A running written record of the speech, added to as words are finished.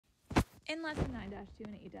In lesson 9-2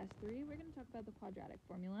 and 8-3, we're going to talk about the quadratic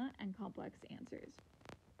formula and complex answers.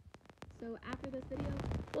 So after this video,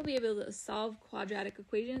 we'll be able to solve quadratic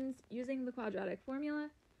equations using the quadratic formula,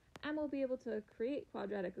 and we'll be able to create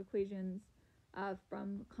quadratic equations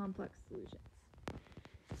from complex solutions.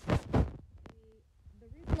 The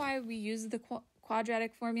reason why we use the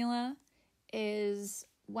quadratic formula is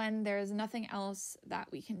when there's nothing else that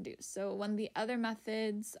we can do. So when the other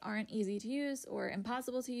methods aren't easy to use or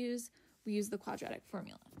impossible to use, we use the quadratic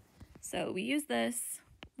formula. So we use this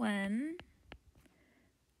when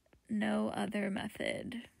no other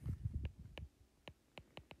method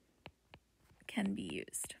can be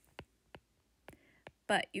used.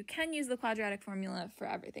 But you can use the quadratic formula for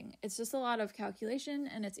everything. It's just a lot of calculation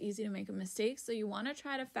and it's easy to make a mistake. So you want to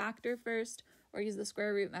try to factor first or use the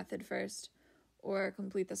square root method first or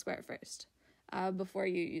complete the square first before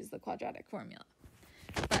you use the quadratic formula.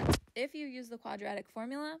 But if you use the quadratic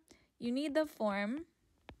formula, you need the form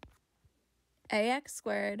ax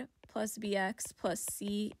squared plus bx plus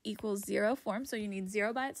c equals 0 form. So you need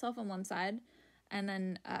 0 by itself on one side and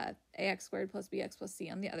then ax squared plus bx plus c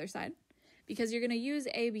on the other side, because you're going to use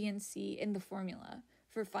a, b, and c in the formula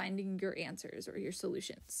for finding your answers or your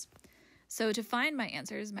solutions. So to find my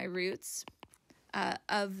answers, my roots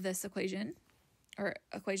of this equation, or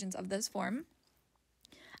equations of this form,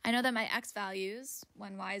 I know that my x values,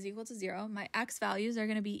 when y is equal to 0, my x values are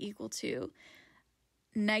going to be equal to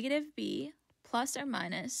negative b plus or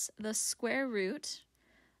minus the square root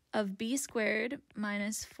of b squared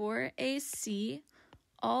minus 4ac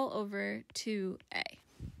all over 2a.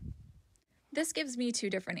 This gives me two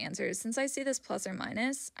different answers. Since I see this plus or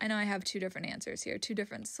minus, I know I have two different answers here, two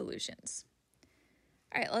different solutions.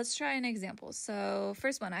 All right, let's try an example. So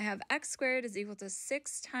first one, I have x squared is equal to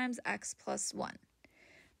 6 times x plus 1.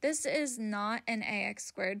 This is not an ax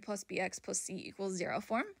squared plus bx plus c equals 0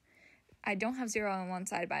 form. I don't have 0 on one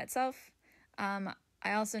side by itself.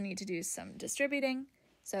 I also need to do some distributing,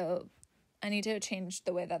 so I need to change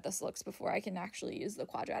the way that this looks before I can actually use the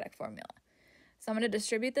quadratic formula. So I'm going to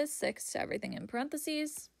distribute this 6 to everything in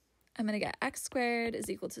parentheses. I'm going to get x squared is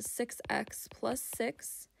equal to 6x plus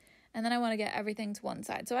 6. And then I want to get everything to one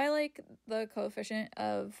side. So I like the coefficient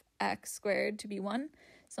of x squared to be 1.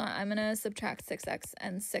 So I'm going to subtract 6x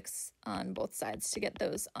and 6 on both sides to get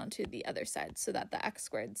those onto the other side so that the x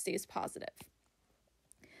squared stays positive.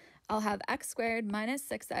 I'll have x squared minus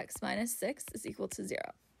 6x minus 6 is equal to 0.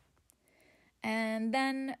 And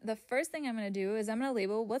then the first thing I'm going to do is I'm going to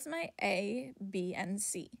label what's my a, b, and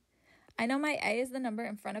c. I know my a is the number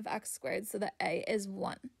in front of x squared, so the a is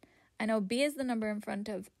 1. I know b is the number in front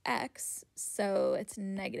of x, so it's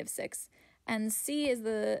negative 6. And c is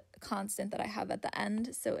the constant that I have at the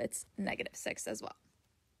end, so it's negative 6 as well.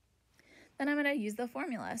 Then I'm going to use the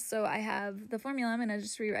formula. So I have the formula, I'm going to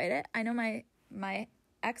just rewrite it. I know my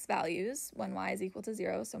x values when y is equal to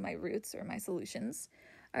 0, so my roots or my solutions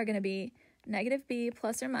are going to be negative b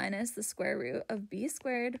plus or minus the square root of b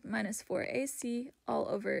squared minus 4ac all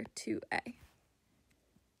over 2a.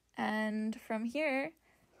 And from here,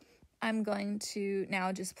 I'm going to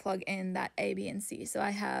now just plug in that a, b, and c. So I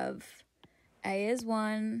have a is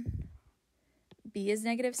 1, b is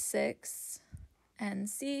negative 6, and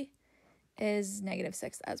c is negative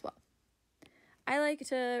 6 as well. I like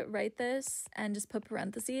to write this and just put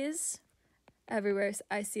parentheses everywhere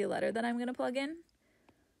I see a letter that I'm going to plug in.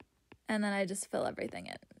 And then I just fill everything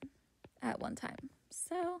in at one time.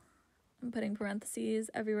 So I'm putting parentheses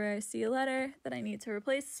everywhere I see a letter that I need to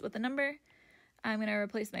replace with a number. I'm going to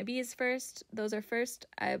replace my b's first. Those are first.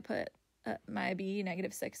 I put my b,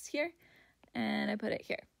 negative 6 here, and I put it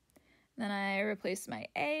here. Then I replace my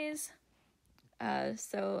a's.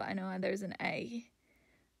 So I know there's an a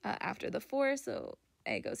after the 4, so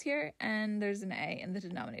a goes here, and there's an a in the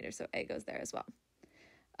denominator, so a goes there as well.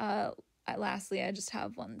 Lastly, I just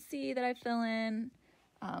have one c that I fill in,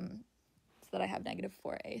 so that I have negative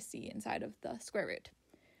 4ac inside of the square root.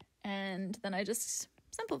 And then I just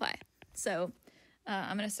simplify. So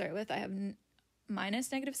I'm going to start with, I have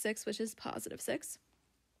minus negative 6, which is positive 6,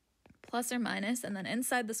 plus or minus, and then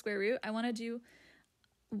inside the square root,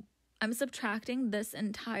 I'm subtracting this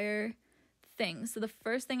entire thing. So the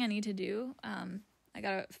first thing I need to do, I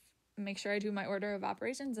got to make sure I do my order of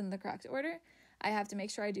operations in the correct order. I have to make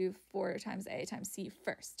sure I do 4 times a times c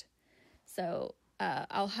first. So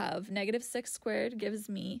I'll have negative 6 squared gives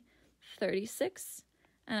me 36,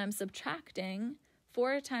 and I'm subtracting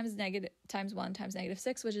 4 times 1 times negative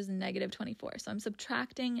 6, which is negative 24. So I'm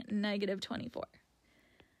subtracting negative 24.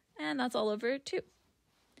 And that's all over 2.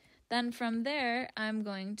 Then from there, I'm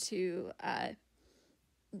going to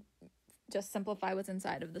just simplify what's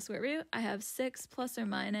inside of the square root. I have 6 plus or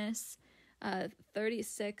minus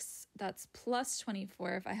 36, that's plus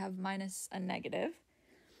 24 if I have minus a negative.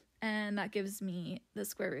 And that gives me the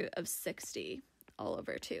square root of 60 all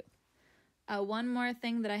over 2. One more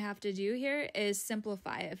thing that I have to do here is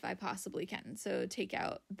simplify if I possibly can. So take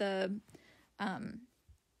out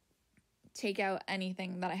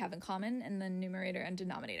anything that I have in common in the numerator and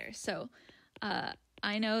denominator. So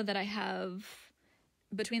I know that I have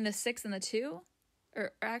between the 6 and the 2,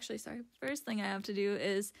 first thing I have to do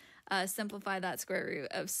is simplify that square root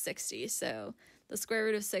of 60. So the square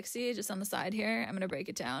root of 60, just on the side here, I'm going to break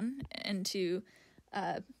it down into,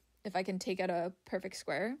 if I can take out a perfect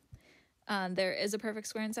square. There is a perfect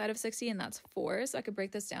square inside of 60, and that's 4. So I could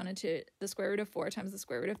break this down into the square root of 4 times the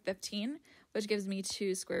square root of 15, which gives me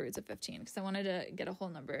 2 square roots of 15, because I wanted to get a whole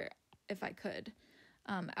number if I could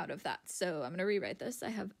out of that. So I'm going to rewrite this. I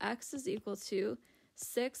have x is equal to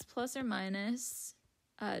 6 plus or minus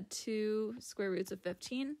 2 square roots of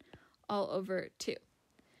 15 all over 2.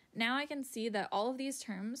 Now I can see that all of these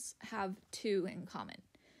terms have 2 in common.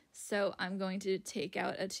 So I'm going to take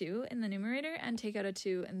out a 2 in the numerator and take out a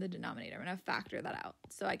 2 in the denominator. I'm going to factor that out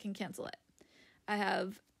so I can cancel it. I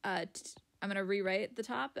have, I'm going to rewrite the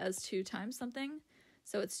top as 2 times something.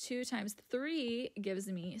 So it's 2 times 3 gives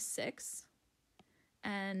me 6.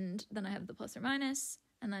 And then I have the plus or minus.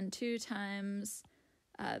 And then 2 times,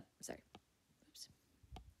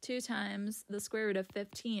 2 times the square root of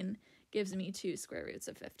 15 gives me 2 square roots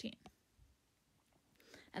of 15.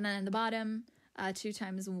 And then in the bottom, 2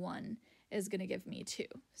 times 1 is going to give me 2.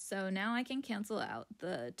 So now I can cancel out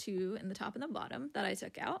the 2 in the top and the bottom that I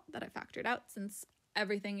took out, that I factored out, since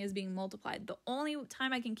everything is being multiplied. The only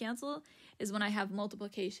time I can cancel is when I have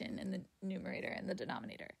multiplication in the numerator and the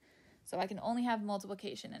denominator. So I can only have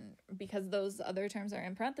multiplication, and because those other terms are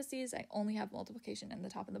in parentheses, I only have multiplication in the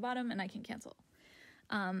top and the bottom, and I can cancel.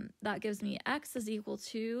 That gives me x is equal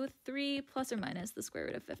to 3 plus or minus the square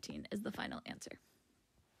root of 15 is the final answer.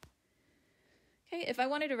 Okay, if I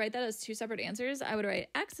wanted to write that as 2 separate answers, I would write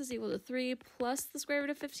x is equal to 3 plus the square root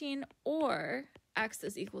of 15, or x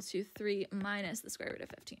is equal to 3 minus the square root of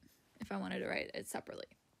 15, if I wanted to write it separately.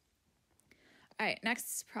 All right,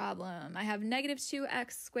 next problem. I have negative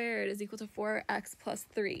 2x squared is equal to 4x plus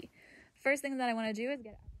 3. First thing that I want to do is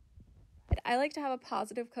get, I like to have a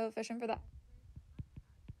positive coefficient for that.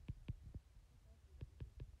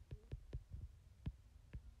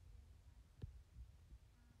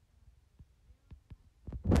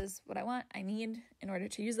 Is what I need in order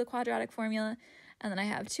to use the quadratic formula. And then I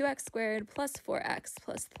have 2x squared plus 4x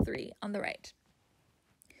plus 3 on the right.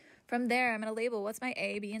 From there, I'm going to label what's my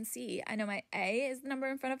a, b, and c. I know my a is the number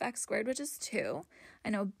in front of x squared, which is 2. I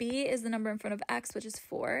know b is the number in front of x, which is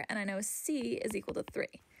 4. And I know c is equal to 3.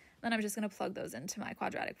 Then I'm just going to plug those into my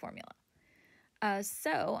quadratic formula.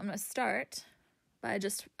 So I'm going to start by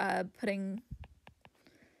just putting...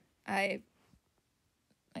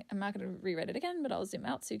 I'm not going to rewrite it again, but I'll zoom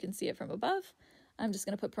out so you can see it from above. I'm just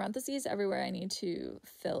going to put parentheses everywhere I need to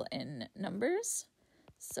fill in numbers.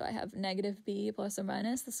 So I have negative b plus or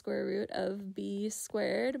minus the square root of b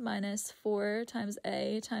squared minus 4 times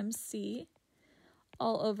a times c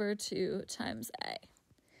all over 2 times a.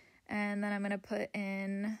 And then I'm going to put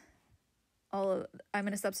in I'm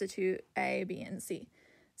going to substitute a, b, and c.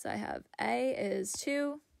 So I have a is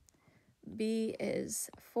 2, b is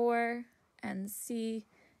 4, and c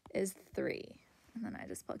is 3. And then I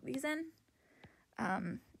just plug these in.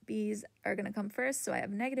 B's are going to come first, so I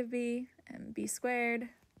have negative b and b squared.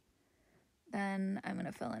 Then I'm going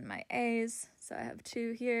to fill in my a's, so I have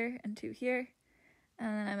 2 here and 2 here.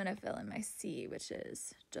 And then I'm going to fill in my c, which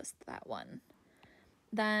is just that one.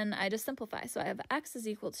 Then I just simplify, so I have x is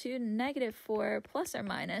equal to negative 4 plus or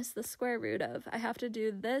minus the square root of, I have to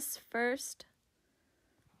do this first.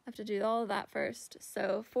 I have to do all of that first.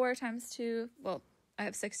 So 4 times 2, well, I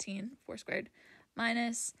have 16, 4 squared,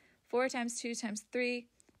 minus 4 times 2 times 3,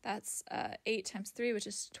 that's 8 times 3, which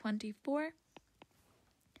is 24,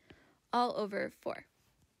 all over 4.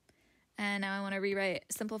 And now I want to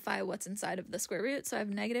simplify what's inside of the square root. So I have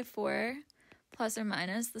negative 4 plus or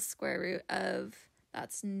minus the square root of,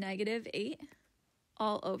 that's negative 8,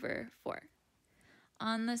 all over 4.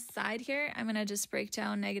 On the side here, I'm going to just break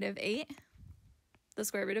down negative 8, the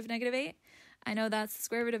square root of negative 8. I know that's the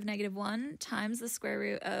square root of negative 1 times the square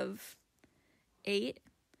root of 8.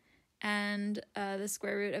 And the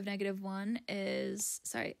square root of negative 1 is,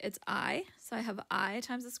 it's I. So I have I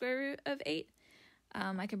times the square root of 8.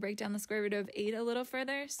 I can break down the square root of 8 a little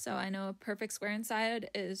further. So I know a perfect square inside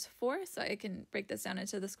is 4. So I can break this down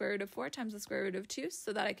into the square root of 4 times the square root of 2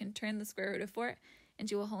 so that I can turn the square root of 4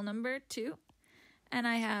 into a whole number, 2. And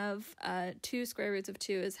I have 2 square roots of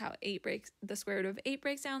 2 is how the square root of 8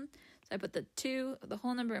 breaks down. So So I put the 2, the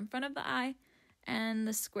whole number in front of the I, and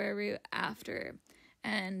the square root after.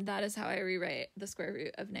 And that is how I rewrite the square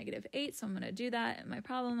root of -8. So I'm going to do that. In my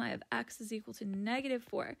problem, I have x is equal to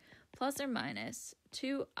 -4 plus or minus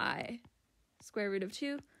 2i square root of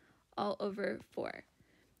 2 all over 4.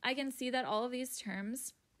 I can see that all of these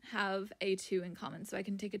terms have a 2 in common. So I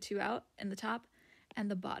can take a 2 out in the top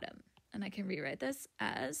and the bottom. And I can rewrite this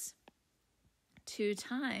as 2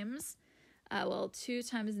 times, 2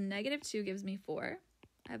 times -2 gives me 4.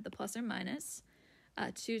 I have the plus or minus.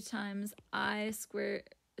 2 times I squared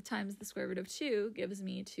times the square root of 2 gives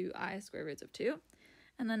me 2i square roots of 2.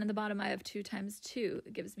 And then in the bottom I have 2 times 2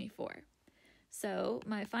 gives me 4. So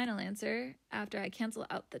my final answer, after I cancel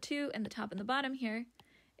out the 2 in the top and the bottom here,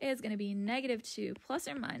 is going to be -2 plus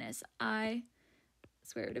or minus I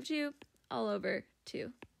square root of 2 all over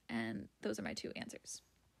 2. And those are my 2 answers.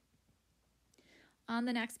 On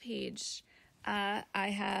the next page, I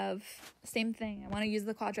have same thing. I want to use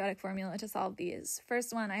the quadratic formula to solve these.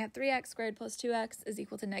 First one, I have 3x squared plus 2x is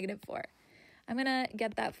equal to -4. I'm going to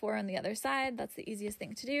get that 4 on the other side. That's the easiest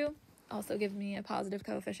thing to do. Also give me a positive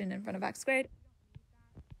coefficient in front of x squared.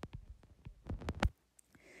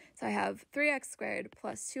 So I have 3x squared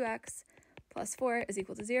plus 2x plus 4 is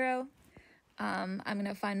equal to 0. I'm going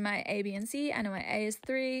to find my a, b, and c. I know my a is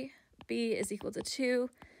 3, b is equal to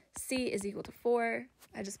 2, c is equal to 4.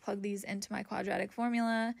 I just plug these into my quadratic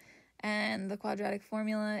formula, and the quadratic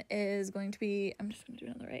formula is going to be, I'm just going to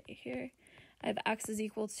do it on the right here. I have x is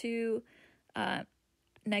equal to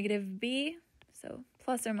negative b, so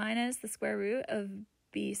plus or minus the square root of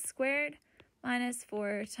b squared minus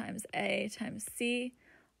 4 times a times c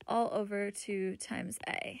all over 2 times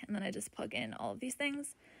a. And then I just plug in all of these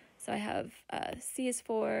things. So I have c is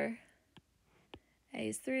 4, a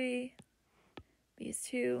is 3, b is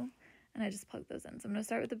 2, and I just plug those in. So I'm going to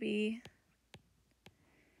start with the b.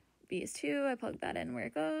 B is 2. I plug that in where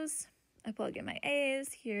it goes. I plug in my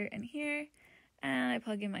a's here and here, and I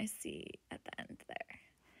plug in my c at the end there.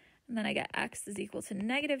 And then I get x is equal to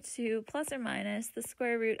 -2 plus or minus the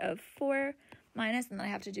square root of 4 minus, and then I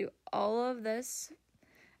have to do all of this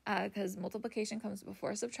because multiplication comes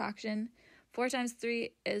before subtraction. 4 times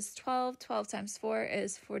 3 is 12. 12 times 4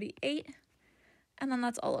 is 48. And then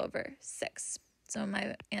that's all over 6. So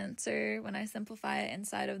my answer, when I simplify it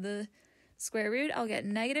inside of the square root, I'll get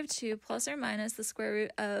 -2 plus or minus the square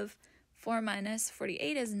root of 4 minus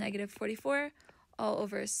 48 is -44 all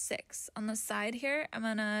over 6. On the side here, I'm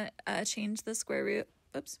going to change the square root,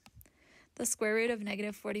 the square root of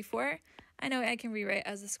 -44. I know I can rewrite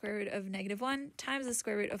as the square root of -1 times the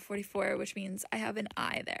square root of 44, which means I have an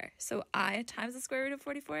I there. So I times the square root of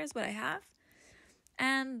 44 is what I have.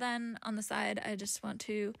 And then on the side, I just want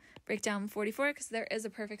to break down 44 because there is a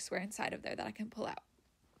perfect square inside of there that I can pull out.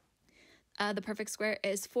 The perfect square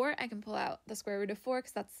is 4. I can pull out the square root of 4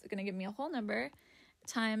 because that's going to give me a whole number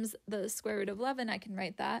times the square root of 11. I can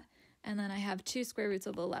write that. And then I have 2 square roots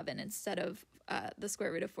of 11 instead of the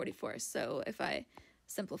square root of 44. So if I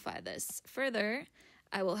simplify this further,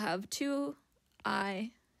 I will have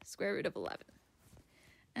 2i square root of 11.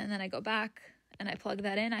 And then I go back and I plug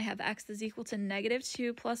that in. I have x is equal to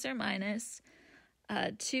 -2 plus or minus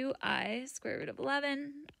 2i square root of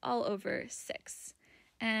 11 all over 6.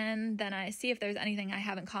 And then I see if there's anything I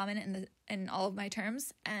have in common in all of my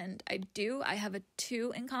terms, and I do. I have a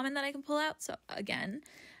 2 in common that I can pull out. So again,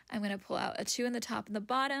 I'm going to pull out a 2 in the top and the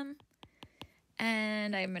bottom,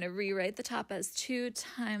 and I'm going to rewrite the top as 2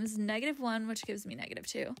 times -1, which gives me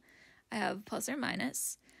 -2. I have plus or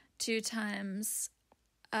minus 2 times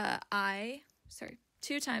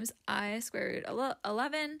 2 times I square root of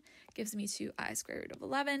 11 gives me 2i square root of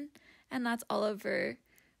 11, and that's all over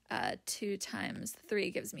 2 times 3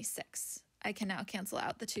 gives me 6. I can now cancel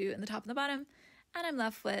out the 2 in the top and the bottom, and I'm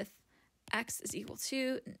left with x is equal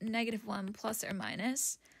to -1 plus or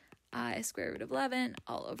minus I square root of 11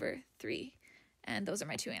 all over 3. And those are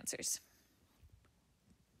my 2 answers.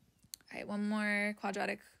 All right, one more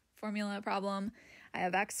quadratic formula problem. I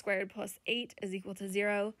have x squared plus 8 is equal to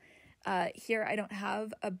 0. Here I don't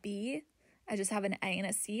have a b. I just have an a and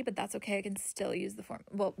a c, but that's okay. I can still use the form.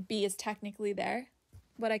 Well, b is technically there.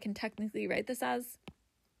 What I can technically write this as,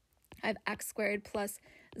 I have x squared plus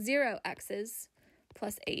 0 x's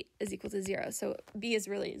plus 8 is equal to 0. So b is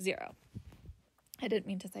really 0. I didn't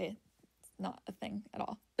mean to say it's not a thing at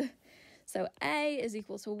all. So a is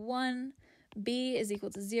equal to 1, b is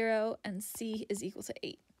equal to 0, and c is equal to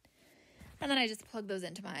 8. And then I just plug those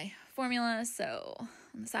into my formula. So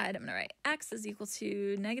on the side, I'm going to write x is equal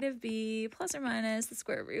to -b plus or minus the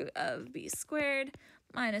square root of b squared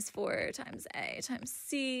minus 4 times a times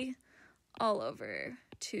c all over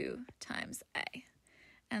 2 times a.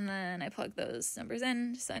 And then I plug those numbers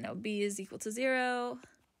in, so I know b is equal to 0,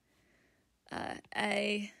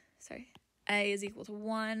 a is equal to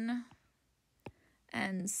 1,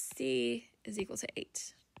 and c is equal to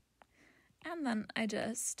 8. And then I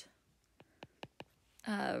just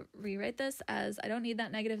rewrite this as I don't need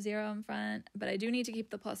that negative 0 in front, but I do need to keep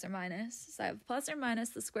the plus or minus. So I have plus or minus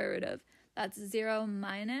the square root of, that's 0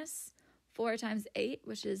 minus 4 times 8,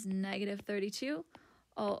 which is negative 32,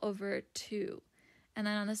 all over 2. And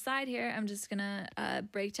then on the side here, I'm just going to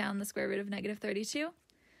break down the square root of negative 32.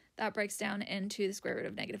 That breaks down into the square root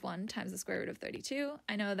of negative 1 times the square root of 32.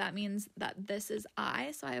 I know that means that this is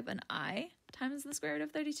I, so I have an I times the square root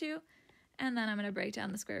of 32. And then I'm going to break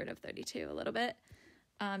down the square root of 32 a little bit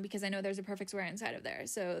because I know there's a perfect square inside of there.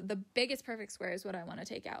 So the biggest perfect square is what I want to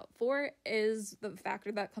take out. 4 is the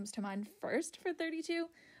factor that comes to mind first for 32,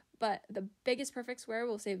 but the biggest perfect square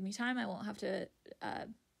will save me time. I won't have to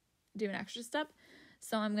do an extra step.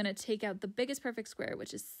 So I'm going to take out the biggest perfect square,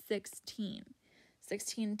 which is 16.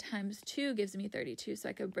 16 times 2 gives me 32, so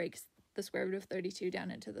I could break the square root of 32 down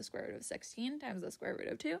into the square root of 16 times the square root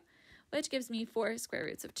of 2, which gives me 4 square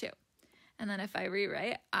roots of 2. And then if I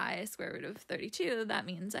rewrite I square root of 32, that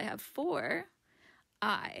means I have 4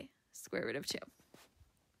 I square root of 2.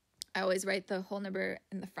 I always write the whole number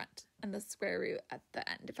in the front and the square root at the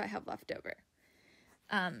end if I have left over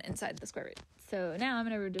inside the square root. So now I'm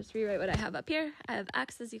going to just rewrite what I have up here. I have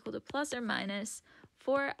x is equal to plus or minus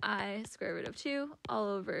 4i square root of 2 all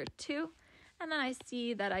over 2. And then I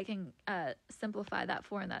see that I can simplify that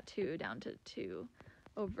 4 and that 2 down to 2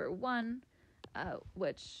 over 1,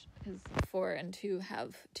 which is 4 and 2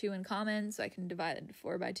 have 2 in common, so I can divide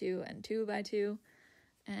 4 by 2 and 2 by 2.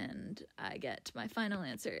 And I get my final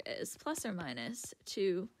answer is plus or minus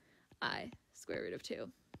 2i square root of 2.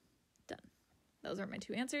 Done. Those are my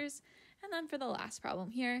 2 answers. And then for the last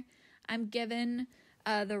problem here, I'm given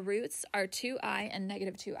the roots are 2i and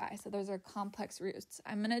negative 2i. So those are complex roots.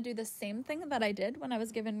 I'm going to do the same thing that I did when I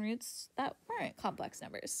was given roots that weren't complex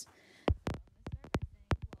numbers.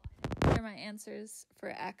 Here are my answers for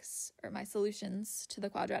x, or my solutions to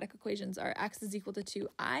the quadratic equations are x is equal to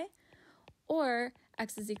 2i or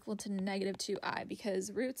x is equal to negative 2i,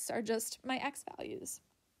 because roots are just my x values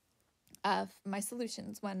of my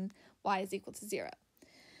solutions when y is equal to 0.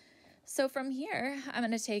 So from here, I'm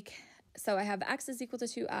going to take, so I have x is equal to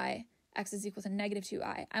 2i, x is equal to negative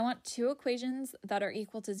 2i. I want 2 equations that are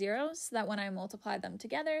equal to 0 so that when I multiply them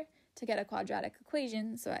together to get a quadratic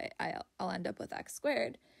equation, so I'll end up with x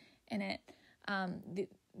squared in it,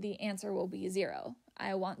 the answer will be 0.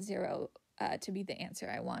 I want 0 to be the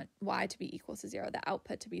answer. I want y to be equal to 0, the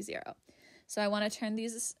output to be 0. So I want to turn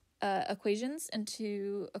these equations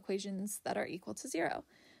into equations that are equal to 0.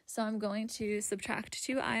 So I'm going to subtract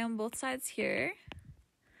 2i on both sides here,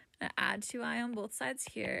 add 2i on both sides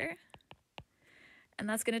here, and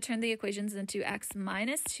that's going to turn the equations into x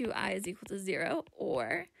minus 2i is equal to 0,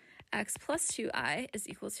 or x plus 2i is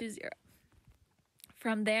equal to 0.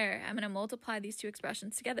 From there, I'm going to multiply these 2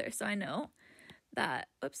 expressions together. So I know that,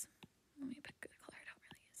 let me pick a color I don't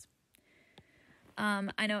really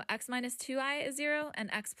use. I know x minus 2i is 0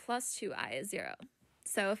 and x plus 2i is 0.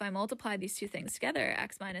 So if I multiply these 2 things together,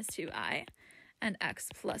 x minus 2i and x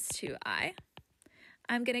plus 2i,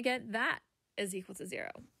 I'm going to get that is equal to 0.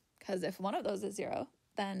 Because if one of those is 0,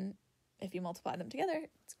 then if you multiply them together,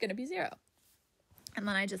 it's going to be 0. And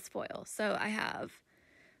then I just FOIL. So I have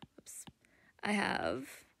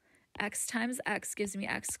x times x gives me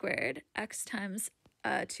x squared. X times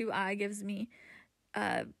 2i gives me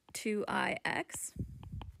 2ix.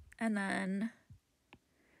 And then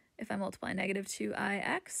if I multiply negative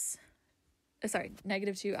 2ix,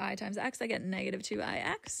 negative 2i times x, I get negative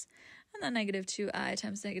 2ix. And then negative 2i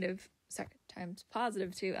times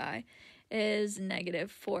positive 2i is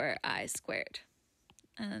negative 4i squared.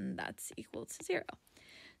 And that's equal to 0.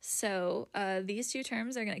 So these 2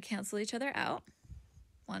 terms are going to cancel each other out.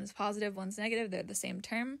 One's positive, one's negative. They're the same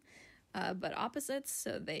term, but opposites,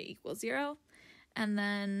 so they equal 0. And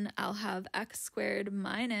then I'll have x squared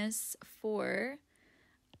minus 4i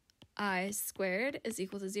squared is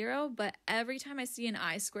equal to 0, but every time I see an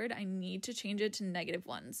I squared, I need to change it to negative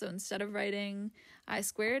 1. So instead of writing I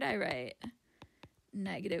squared, I write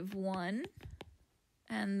negative 1.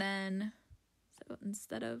 And then, so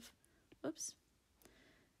instead of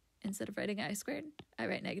writing I squared, I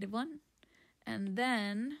write negative 1. And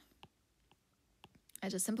then I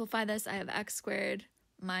just simplify this. I have x squared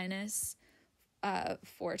minus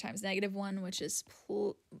 4 times negative 1, which is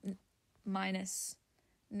minus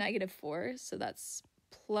negative 4. So that's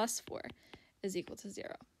plus 4 is equal to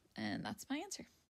 0. And that's my answer.